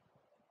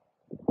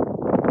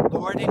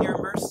 Lord, in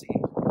your mercy,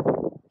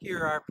 hear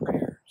our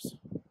prayers.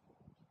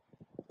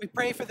 We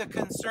pray for the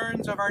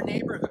concerns of our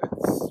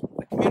neighborhoods,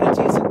 the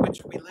communities in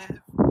which we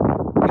live.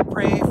 We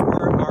pray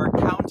for our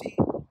county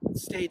and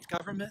state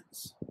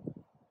governments.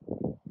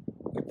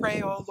 We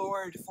pray, O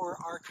Lord, for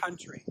our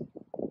country.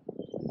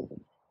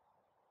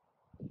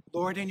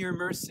 Lord, in your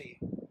mercy,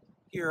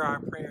 hear our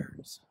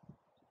prayers.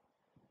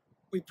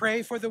 We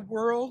pray for the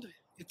world,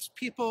 its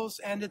peoples,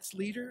 and its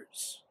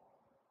leaders.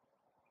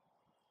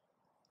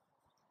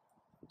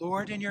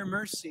 Lord, in your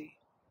mercy,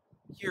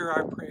 hear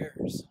our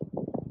prayers.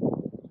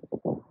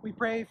 We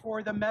pray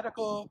for the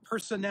medical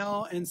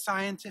personnel and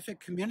scientific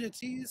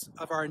communities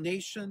of our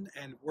nation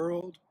and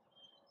world.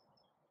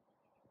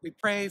 We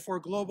pray for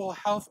global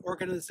health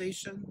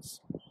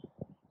organizations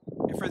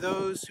and for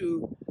those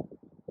who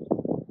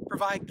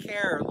provide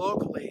care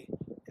locally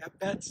at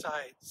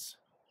bedsides,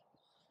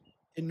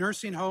 in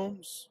nursing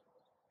homes,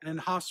 and in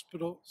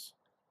hospitals.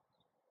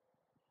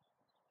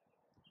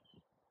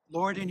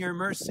 Lord, in your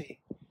mercy,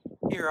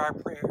 hear our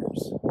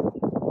prayers.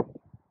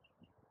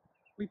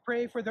 We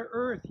pray for the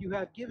earth you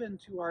have given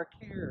to our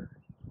care.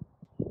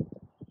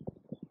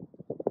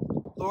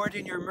 Lord,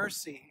 in your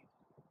mercy,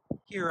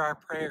 hear our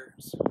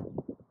prayers.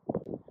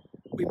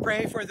 We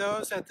pray for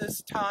those at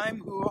this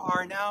time who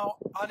are now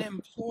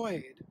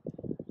unemployed,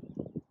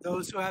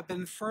 those who have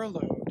been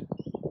furloughed,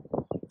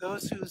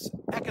 those whose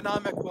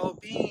economic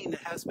well-being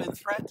has been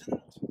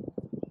threatened,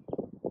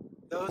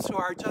 those who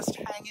are just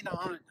hanging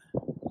on.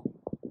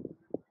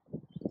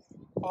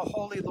 Oh,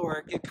 Holy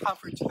Lord, give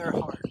comfort to their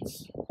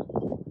hearts.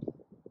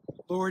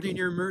 Lord, in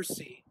your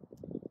mercy,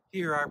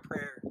 hear our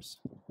prayers.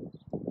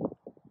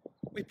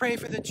 We pray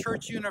for the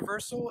Church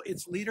Universal,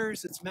 its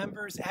leaders, its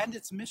members, and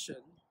its mission.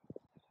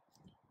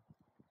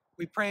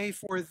 We pray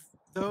for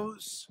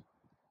those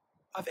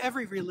of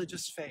every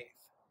religious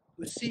faith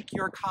who seek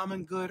your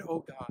common good, O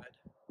God.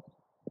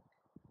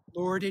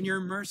 Lord, in your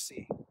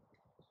mercy,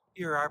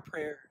 hear our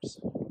prayers.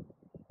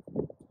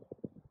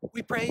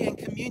 We pray in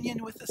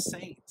communion with the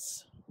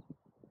saints.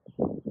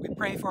 We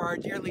pray for our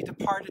dearly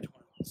departed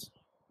ones.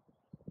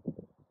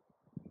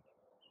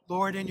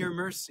 Lord, in your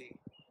mercy,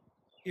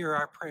 hear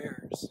our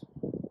prayers.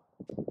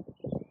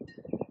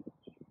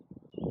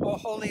 O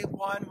Holy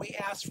One, we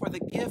ask for the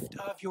gift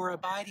of your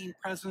abiding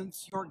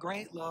presence, your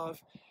great love,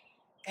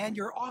 and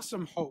your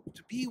awesome hope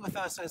to be with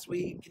us as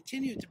we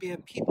continue to be a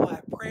people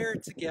at prayer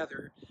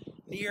together,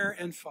 near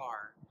and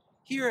far.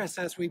 Hear us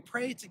as we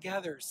pray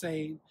together,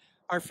 saying,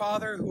 Our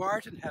Father, who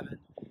art in heaven,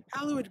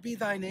 hallowed be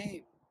thy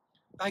name.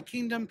 Thy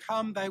kingdom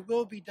come, thy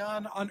will be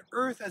done on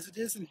earth as it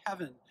is in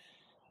heaven.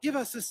 Give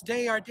us this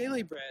day our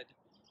daily bread,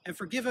 and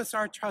forgive us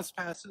our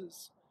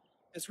trespasses,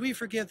 as we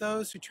forgive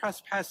those who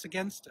trespass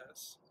against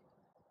us.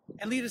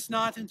 And lead us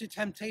not into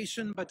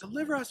temptation, but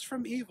deliver us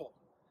from evil.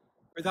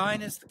 For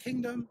thine is the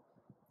kingdom,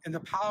 and the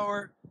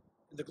power,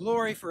 and the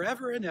glory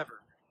forever and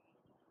ever.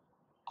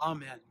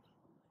 Amen.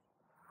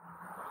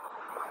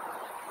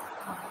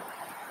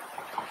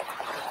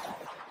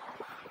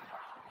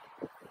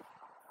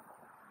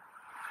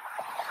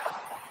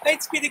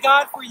 Thanks be to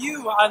God for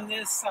you on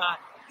this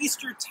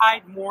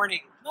Eastertide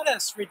morning. Let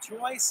us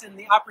rejoice in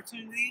the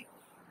opportunity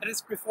that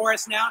is before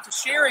us now to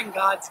sharing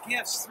God's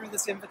gifts through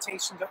this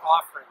invitation to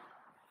offering.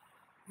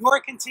 Your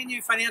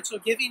continued financial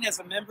giving as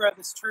a member of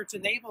this church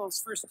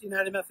enables First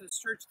United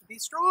Methodist Church to be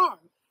strong,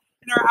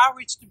 and our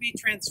outreach to be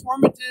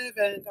transformative,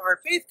 and our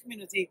faith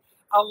community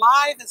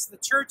alive as the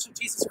Church of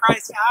Jesus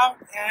Christ out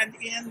and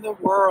in the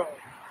world.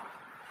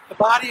 The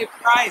body of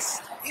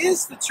Christ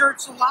is the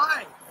church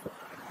alive.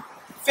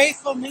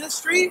 Faithful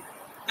ministry,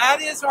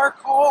 that is our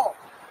call.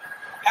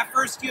 At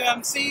First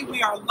UMC,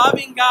 we are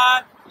loving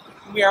God,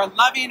 and we are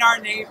loving our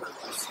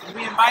neighbors. And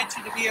we invite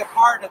you to be a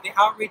part of the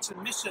outreach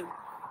and mission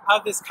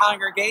of this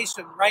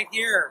congregation right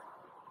here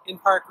in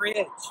Park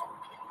Ridge.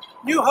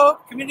 New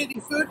Hope Community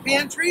Food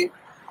Pantry,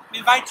 we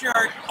invite your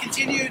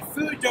continued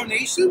food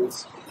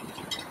donations.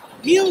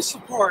 Meal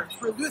support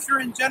for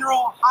Lutheran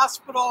General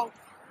Hospital,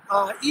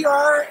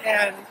 ER,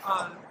 and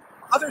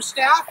other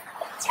staff.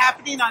 It's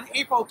happening on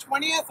April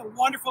 20th, a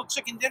wonderful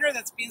chicken dinner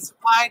that's being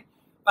supplied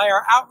by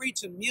our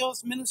Outreach and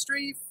Meals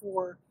Ministry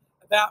for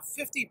about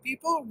 50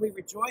 people. We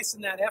rejoice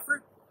in that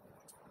effort.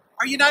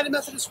 Our United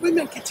Methodist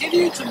women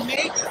continue to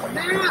make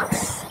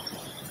masks.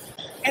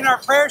 in our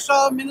prayer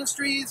shawl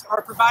ministries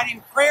are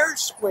providing prayer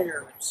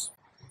squares,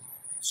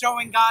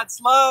 showing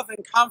God's love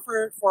and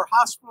comfort for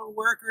hospital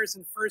workers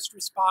and first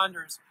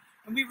responders.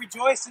 And we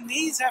rejoice in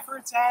these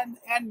efforts and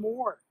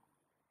more.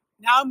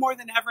 Now more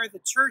than ever, the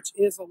church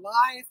is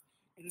alive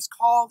and is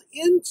called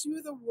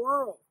into the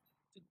world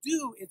to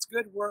do its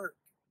good work.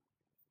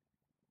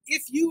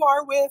 If you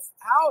are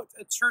without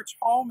a church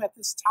home at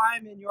this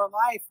time in your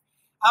life,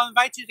 I'll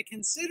invite you to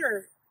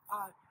consider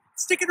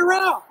sticking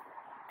around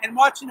and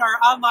watching our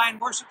online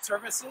worship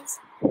services.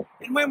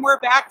 And when we're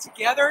back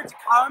together, to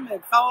come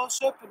and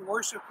fellowship and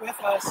worship with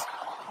us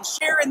and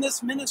share in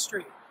this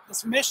ministry,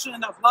 this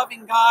mission of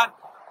loving God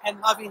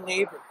and loving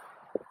neighbor.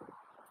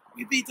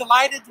 We'd be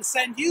delighted to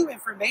send you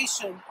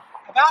information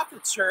about the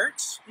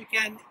church. You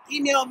can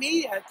email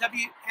me at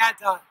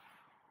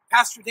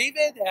Pastor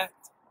David at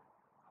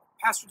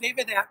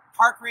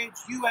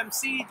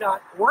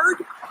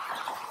parkridgeumc.org.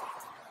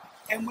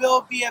 And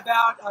we'll be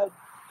about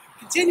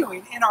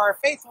continuing in our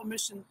faithful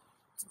mission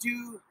to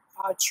do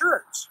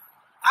church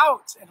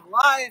out and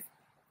alive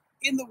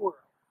in the world.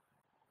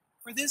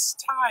 For this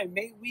time,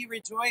 may we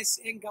rejoice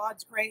in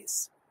God's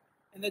grace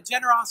and the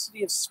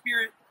generosity of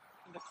spirit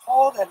and the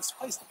call that is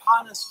placed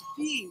upon us to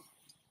be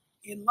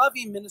in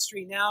loving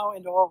ministry now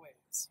and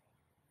always.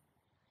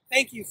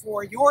 Thank you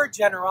for your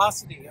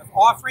generosity of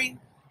offering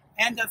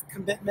and of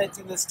commitment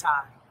in this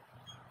time.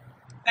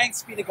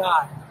 Thanks be to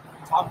God.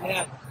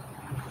 Amen.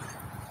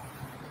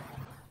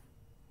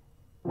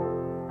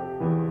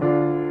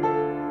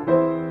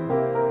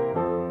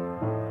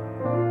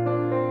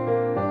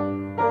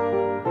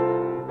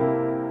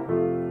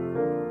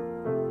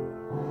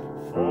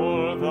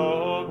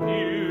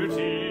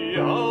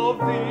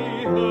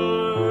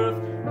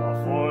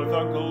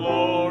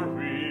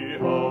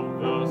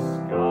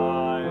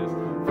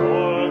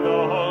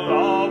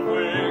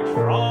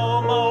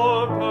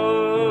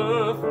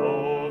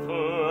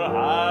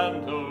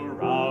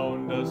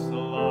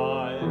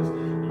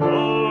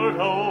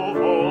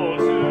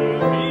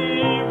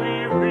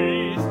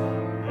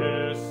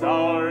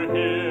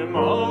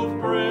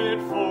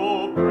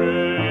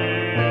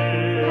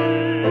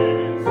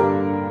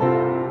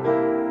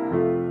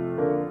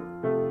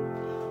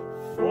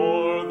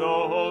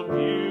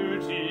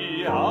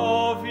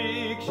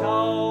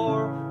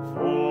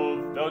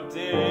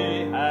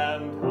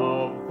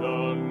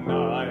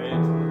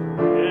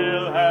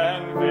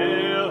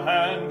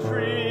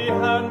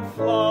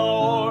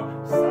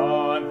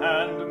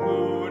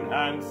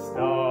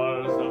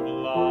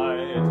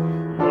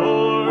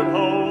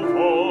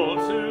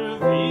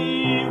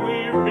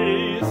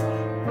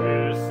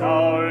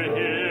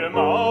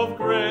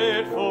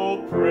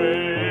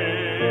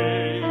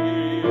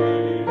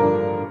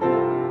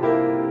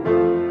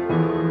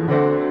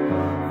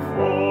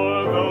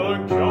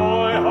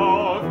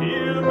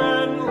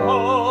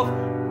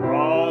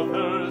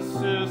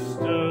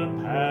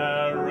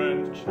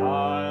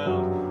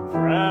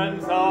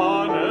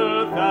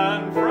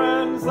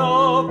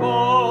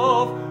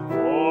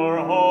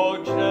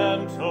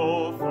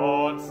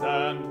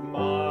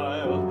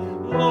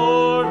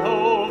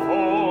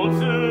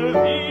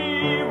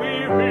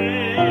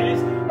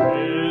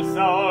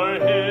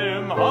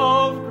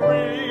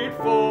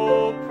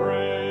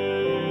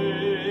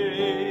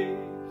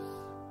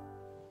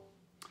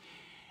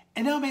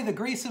 The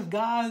grace of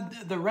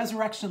God, the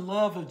resurrection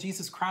love of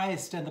Jesus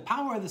Christ, and the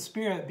power of the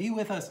Spirit be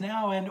with us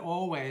now and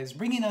always,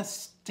 bringing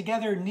us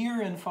together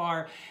near and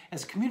far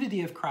as a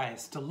community of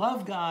Christ, to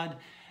love God,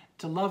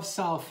 to love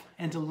self,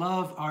 and to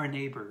love our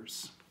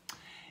neighbors.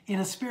 In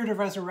a spirit of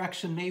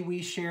resurrection, may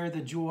we share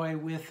the joy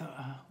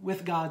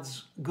with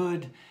God's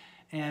good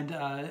and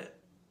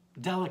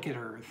delicate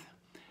earth.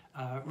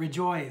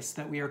 Rejoice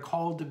that we are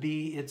called to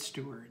be its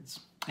stewards.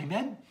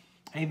 Amen?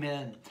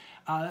 Amen.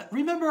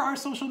 Remember our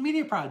social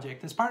media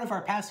project. As part of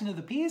our Passing of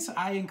the Peace,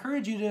 I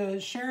encourage you to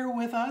share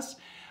with us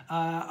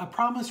a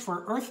promise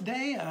for Earth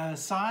Day, a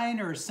sign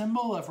or a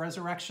symbol of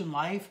resurrection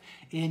life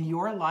in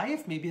your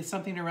life. Maybe it's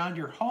something around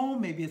your home,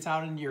 maybe it's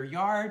out in your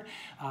yard,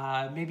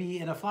 maybe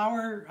in a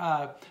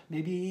flower,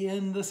 maybe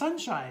in the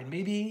sunshine,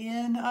 maybe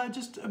in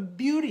just a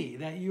beauty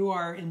that you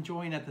are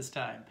enjoying at this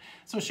time.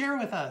 So share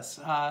with us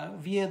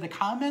via the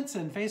comments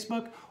and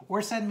Facebook,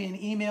 or send me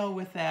an email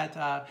with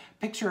that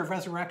picture of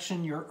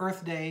resurrection, your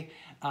Earth Day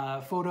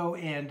photo,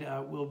 and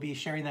we'll be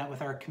sharing that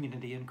with our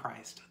community in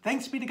Christ.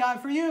 Thanks be to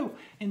God for you.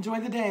 Enjoy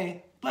the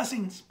day.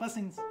 Blessings,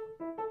 blessings.